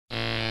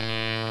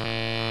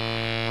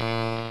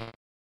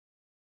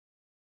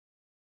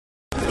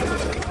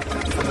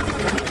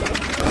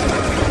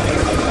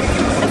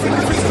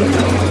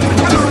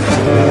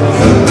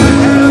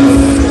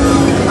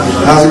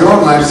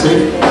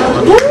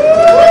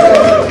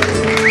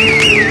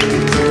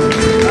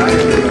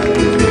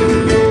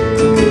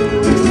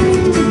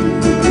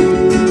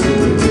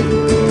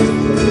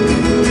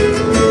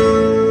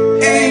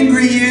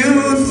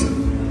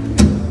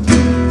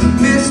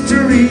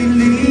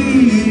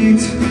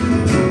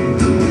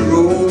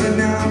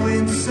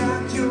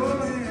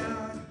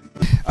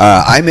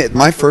I made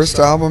my first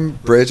album,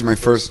 Bridge, my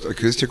first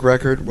acoustic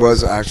record,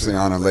 was actually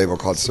on a label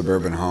called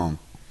Suburban Home.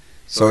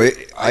 So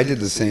I did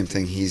the same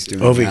thing he's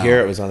doing Over now.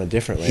 here, it was on a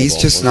different label. He's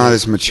just not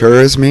as mature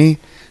as me,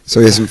 so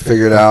he hasn't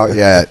figured out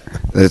yet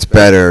that it's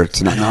better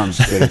to not. No, I'm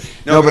just kidding.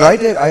 No, but I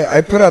did.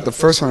 I put out the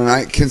first one, and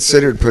I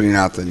considered putting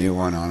out the new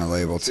one on a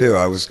label too.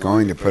 I was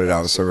going to put it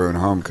out with Suburban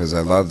Home because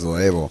I love the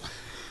label.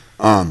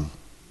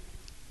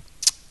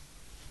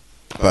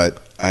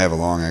 But I have a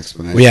long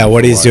explanation. Well, yeah,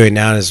 what he's doing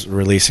now is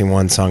releasing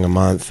one song a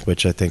month,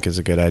 which I think is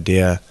a good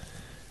idea.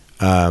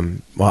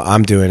 What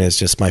I'm doing is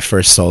just my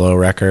first solo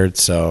record,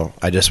 so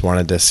I just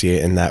wanted to see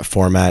it in that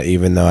format,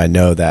 even though I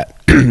know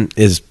that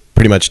is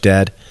pretty much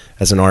dead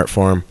as an art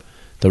form,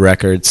 the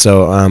record.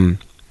 So,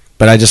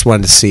 but I just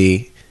wanted to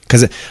see,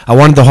 because I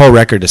wanted the whole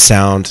record to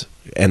sound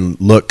and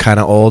look kind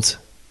of old,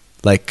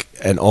 like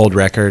an old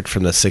record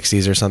from the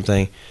 60s or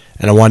something,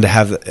 and I wanted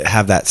to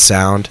have that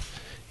sound,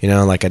 you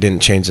know, like I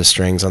didn't change the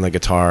strings on the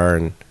guitar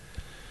and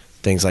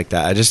things like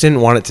that. I just didn't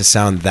want it to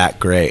sound that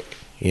great,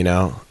 you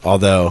know,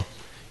 although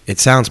it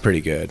sounds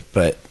pretty good,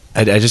 but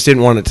I just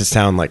didn't want it to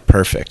sound like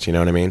perfect, you know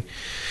what I mean?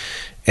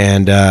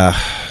 And I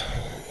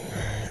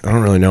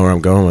don't really know where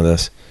I'm going with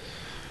this.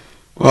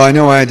 Well, I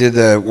know I did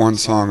the one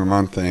song a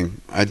month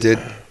thing.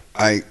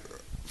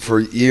 For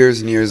years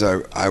and years,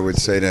 I would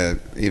say to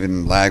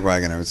even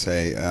Lagwagon, I would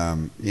say,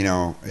 you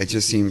know, it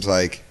just seems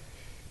like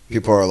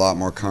people are a lot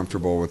more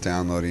comfortable with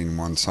downloading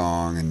one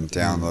song, and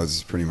downloads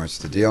is pretty much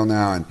the deal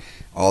now. And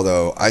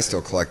although I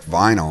still collect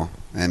vinyl,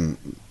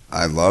 and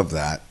I love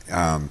that,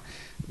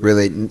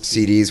 really,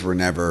 CDs were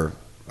never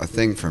a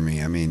thing for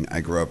me. I mean,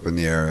 I grew up in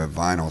the era of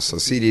vinyl, so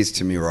CDs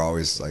to me were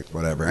always like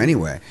whatever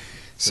anyway.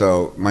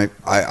 So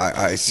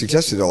I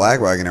suggested to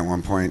Lagwagon at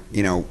one point,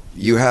 you know,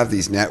 you have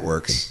these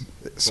networks,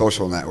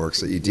 social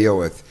networks that you deal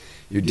with.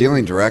 You're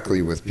dealing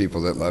directly with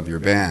people that love your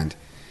band.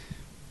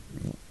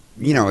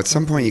 You know, at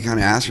some point you kind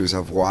of ask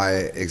yourself, why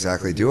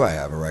exactly do I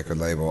have a record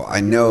label? I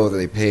know that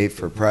they pay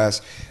for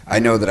press. I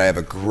know that I have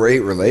a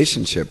great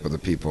relationship with the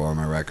people on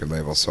my record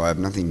label, so I have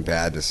nothing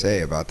bad to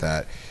say about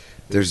that.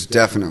 There's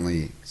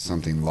definitely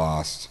something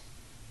lost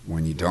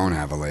when you don't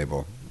have a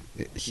label.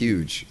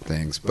 Huge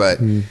things.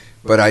 But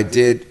I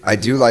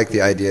do like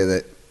the idea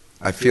that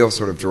I feel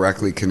sort of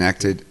directly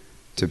connected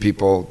to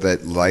people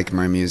that like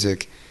my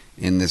music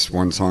in this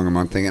one song a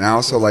month thing. And I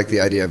also like the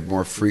idea of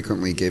more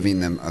frequently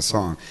giving them a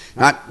song.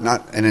 Not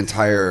an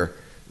entire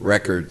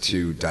record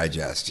to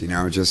digest, you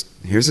know, just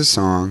here's a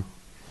song.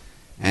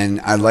 And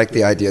I like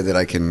the idea that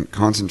I can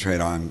concentrate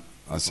on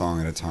a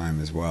song at a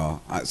time as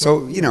well.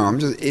 So, you know,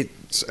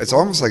 it's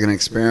almost like an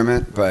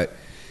experiment, but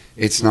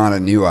it's not a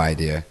new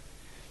idea.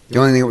 The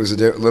only thing that was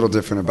a little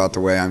different about the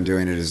way I'm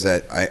doing it is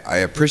that I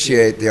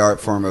appreciate the art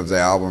form of the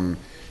album.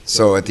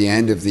 So at the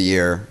end of the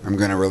year, I'm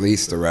going to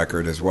release the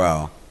record as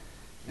well.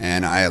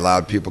 And I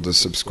allowed people to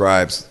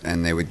subscribe,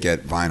 and they would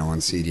get vinyl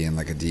and CD and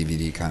like a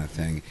DVD kind of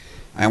thing.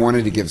 I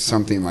wanted to give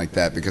something like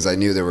that because I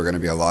knew there were going to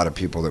be a lot of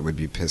people that would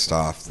be pissed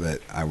off that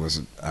I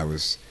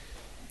was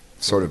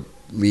sort of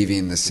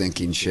leaving the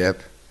sinking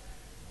ship.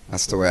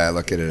 That's the way I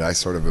look at it. I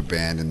sort of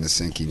abandoned the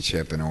sinking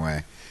ship in a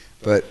way.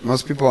 But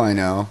most people I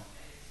know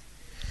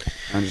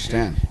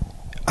understand.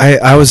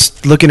 I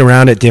was looking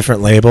around at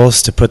different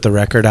labels to put the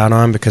record out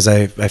on because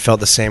I felt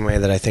the same way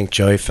that I think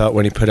Joey felt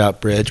when he put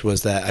out Bridge,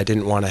 was that I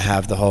didn't want to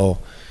have the whole,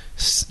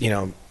 you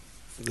know,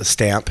 the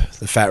stamp,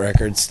 the Fat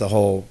Records, the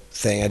whole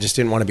thing. I just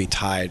didn't want to be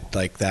tied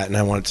like that, and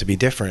I wanted it to be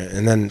different.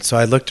 And then so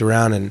I looked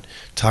around and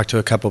talked to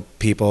a couple of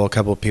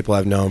people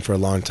I've known for a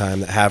long time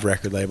that have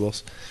record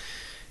labels.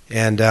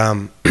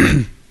 And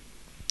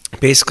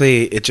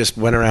basically it just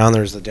went around.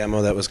 There was a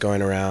demo that was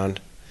going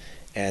around.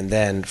 And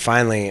then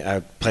finally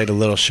I played a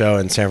little show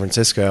in San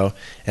Francisco,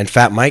 and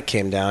Fat Mike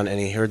came down and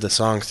he heard the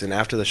songs, and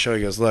after the show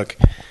he goes, look,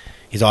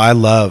 he's all, I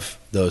love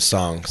those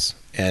songs,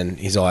 and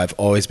he's all, I've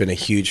always been a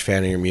huge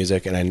fan of your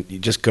music, and you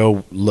just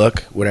go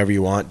look whatever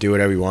you want, do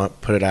whatever you want,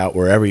 put it out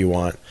wherever you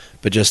want,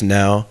 but just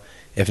know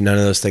if none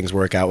of those things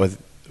work out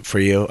for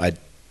you, I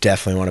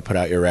definitely want to put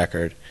out your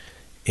record.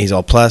 He's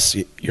all, plus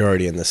you're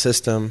already in the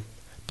system,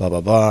 blah blah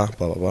blah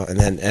blah blah blah. And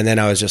then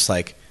I was just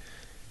like,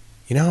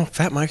 you know,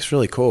 Fat Mike's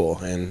really cool,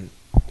 and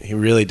he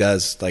really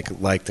does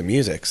like the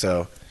music,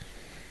 so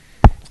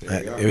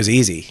it was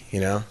easy, you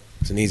know.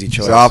 It's an easy choice.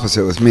 It's the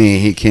opposite with me.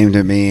 He came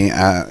to me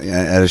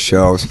at a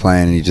show I was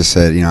playing, and he just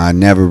said, you know, I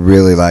never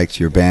really liked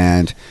your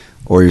band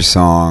or your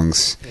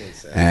songs.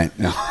 And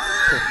no.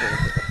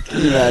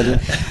 Can you imagine?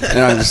 And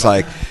I'm just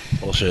like,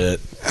 bullshit.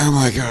 I'm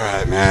like, all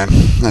right, man,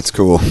 that's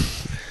cool.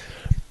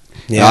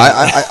 Yeah,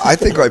 no, I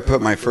think I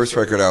put my first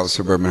record out with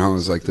Suburban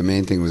Homes. Like the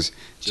main thing was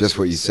just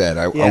what you said.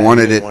 I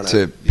wanted it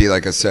to be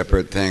like a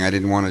separate thing. I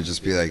didn't want to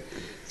just be like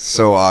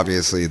so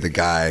obviously the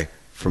guy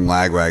from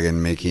Lagwagon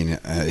making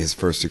his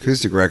first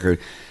acoustic record,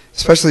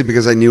 especially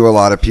because I knew a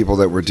lot of people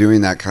that were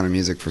doing that kind of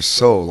music for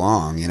so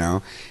long, you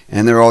know.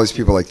 And there were all these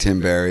people like Tim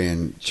Barry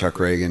and Chuck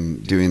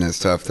Reagan doing that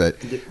stuff that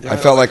I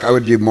felt like I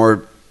would be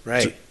more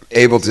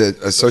able to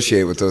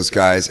associate with those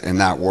guys in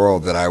that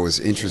world that I was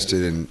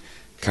interested in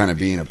kind of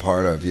being a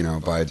part of,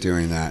 by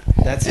doing that.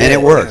 That's and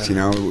it worked,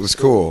 yeah. it was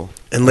cool.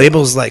 And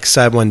labels like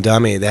Side One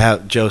Dummy, they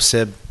have Joe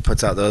Sib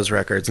puts out those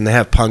records, and they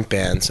have punk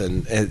bands,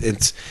 and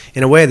it's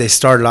in a way they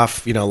started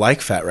off,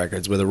 like Fat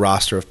Records with a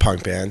roster of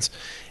punk bands,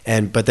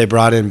 but they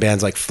brought in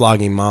bands like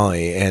Flogging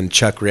Molly and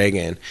Chuck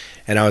Reagan,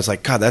 and I was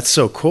like, God, that's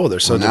so cool. They're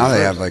so now diverse.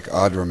 they have like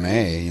Audra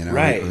May,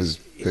 right, who's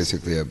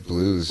basically a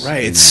blues.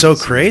 Right, it's so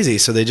crazy.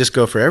 So they just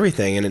go for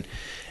everything,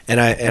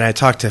 and I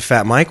talked to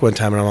Fat Mike one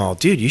time, and I'm all,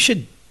 dude, you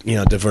should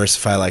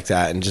diversify like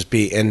that and just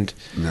be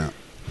no.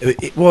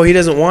 Well, he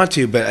doesn't want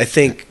to, but I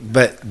think,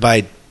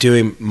 by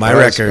doing my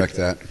record,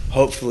 that.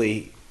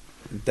 hopefully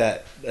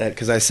that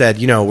because I said,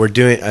 we're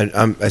doing.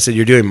 I said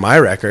you're doing my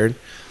record,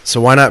 so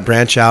why not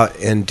branch out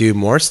and do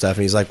more stuff?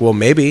 And he's like, well,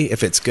 maybe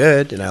if it's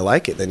good and I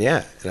like it, then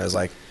yeah. And I was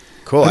like,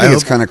 cool. I think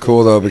it's kind of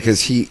cool though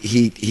because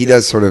he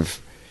does sort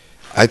of.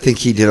 I think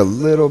he did a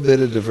little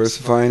bit of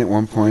diversifying at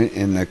one point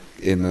in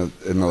the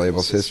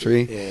label's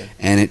history, yeah.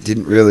 And it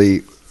didn't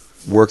really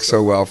work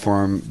so well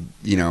for him,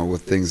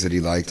 with things that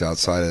he liked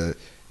outside of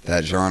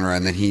that genre.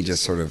 And then he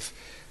just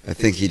I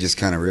think he just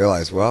kind of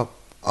realized, well,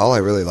 all I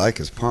really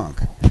like is punk.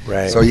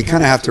 Right. So you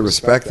kind of have to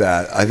respect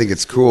that. I think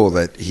it's cool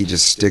that he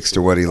just sticks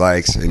to what he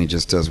likes and he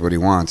just does what he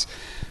wants.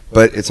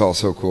 But it's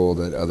also cool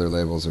that other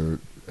labels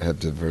have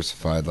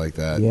diversified like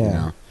that.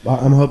 Yeah. Well,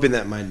 I'm hoping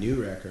that my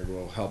new record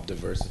will help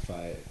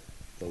diversify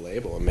the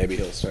label, and maybe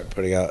he'll start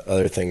putting out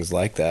other things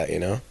like that.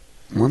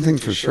 One thing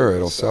for sure,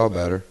 it'll sell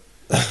better.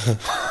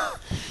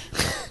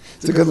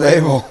 It's a good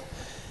label.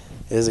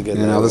 It is a good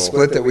label. The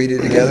split that we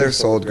did together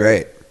sold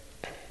great.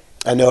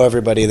 I know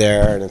everybody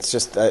there, and it's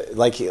just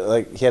like he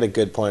had a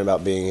good point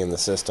about being in the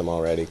system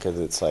already, because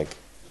it's like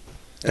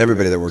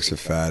everybody that works at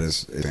Fat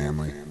is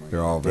family.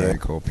 They're all very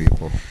cool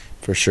people.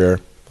 For sure,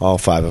 all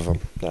 5 of them.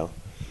 No,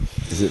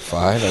 is it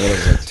 5? I thought it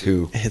was like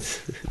 2. It's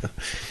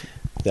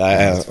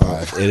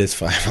 5. It is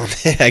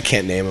 5. I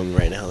can't name them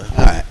right now. All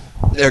right,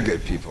 they're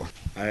good people.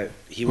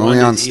 Only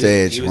on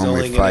stage when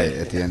we fight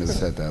at the end of the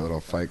set, that little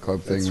fight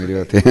club thing we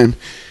do at the end.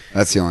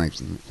 That's the only.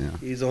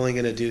 He's only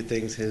going to do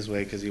things his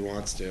way because he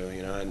wants to,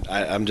 And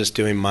I'm just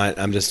doing mine.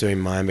 I'm just doing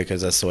mine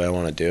because that's the way I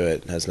want to do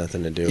it. It has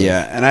nothing to do with.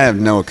 Yeah, and I have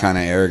no kind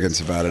of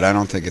arrogance about it. I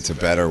don't think it's a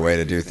better way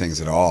to do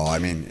things at all. I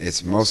mean,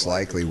 it's most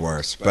likely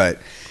worse, but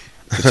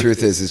the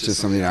truth is, it's just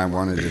something I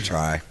wanted to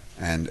try,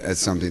 and it's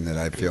something that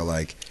I feel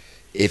like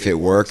if it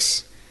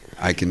works,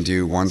 I can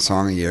do one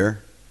song a year.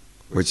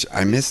 Which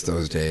I miss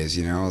those days,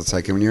 It's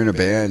like when you're in a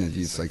band,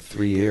 it's like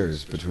 3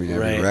 years between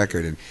every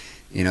record, and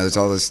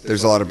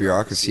there's a lot of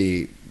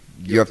bureaucracy.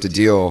 You have to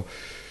deal.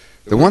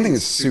 The one thing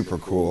that's super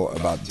cool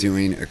about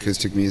doing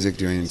acoustic music,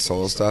 doing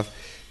solo stuff,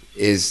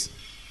 is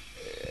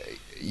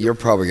you're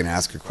probably going to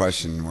ask a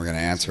question, and we're going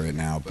to answer it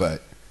now.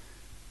 But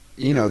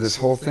this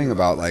whole thing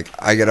about like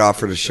I get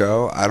offered a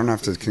show, I don't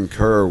have to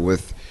concur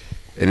with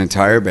an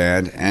entire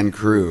band and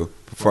crew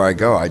before I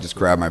go. I just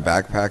grab my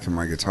backpack and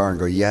my guitar and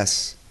go,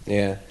 yes.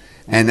 Yeah.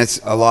 And it's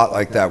a lot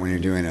like that when you're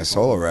doing a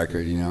solo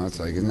record, It's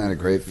like, isn't that a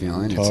great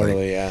feeling?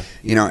 Totally, it's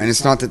like, and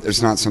it's not that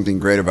there's not something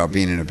great about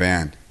being in a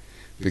band,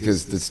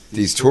 because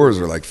these tours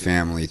are like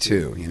family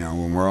too.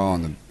 When we're all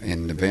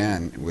in the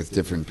band with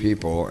different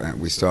people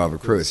and we still have a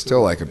crew, it's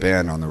still like a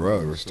band on the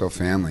road. We're still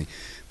family,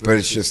 but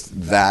it's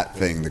just that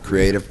thing, the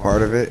creative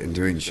part of it, and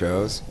doing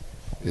shows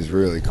is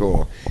really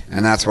cool.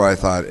 And that's why I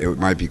thought it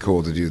might be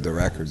cool to do the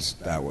records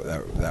that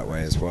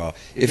way as well.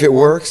 If it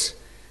works.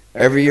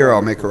 Every year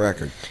I'll make a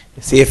record.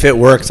 See, if it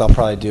works, I'll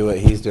probably do what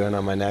he's doing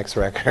on my next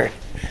record.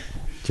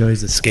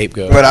 Joey's the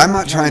scapegoat. But I'm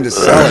not trying to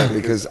sell it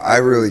because I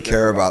really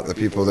care about the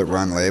people that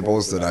run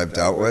labels that I've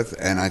dealt with,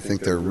 and I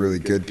think they're really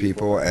good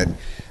people, and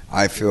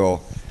I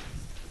feel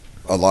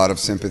a lot of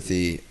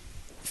sympathy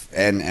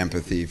and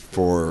empathy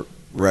for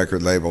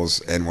record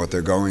labels and what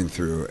they're going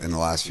through in the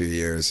last few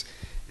years.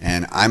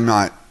 And I'm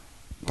not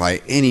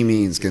by any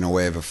means going to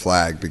wave a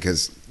flag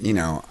because,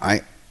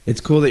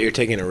 It's cool that you're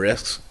taking a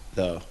risk.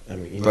 Though,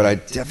 but I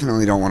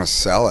definitely don't want to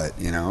sell it,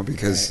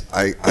 because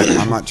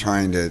I'm not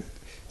trying to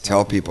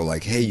tell people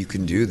like, hey, you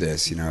can do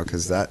this,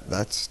 because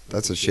that's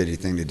a shitty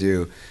thing to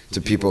do to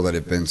people that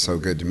have been so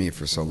good to me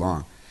for so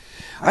long.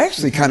 I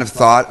actually kind of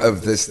thought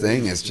of this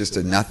thing as just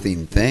a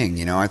nothing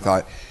thing, I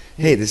thought,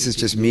 hey, this is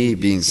just me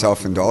being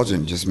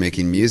self-indulgent, just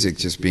making music,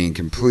 just being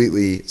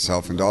completely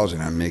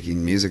self-indulgent. I'm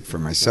making music for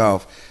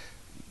myself.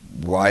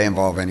 Why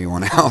involve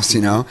anyone else,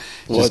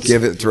 Just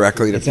give it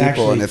directly to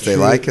people, and if they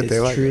like it, they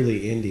like it. It's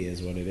truly indie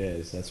is what it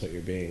is. That's what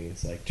you're being.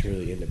 It's like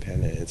truly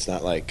independent. It's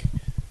not like,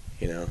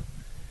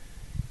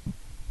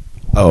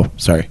 Oh,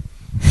 sorry.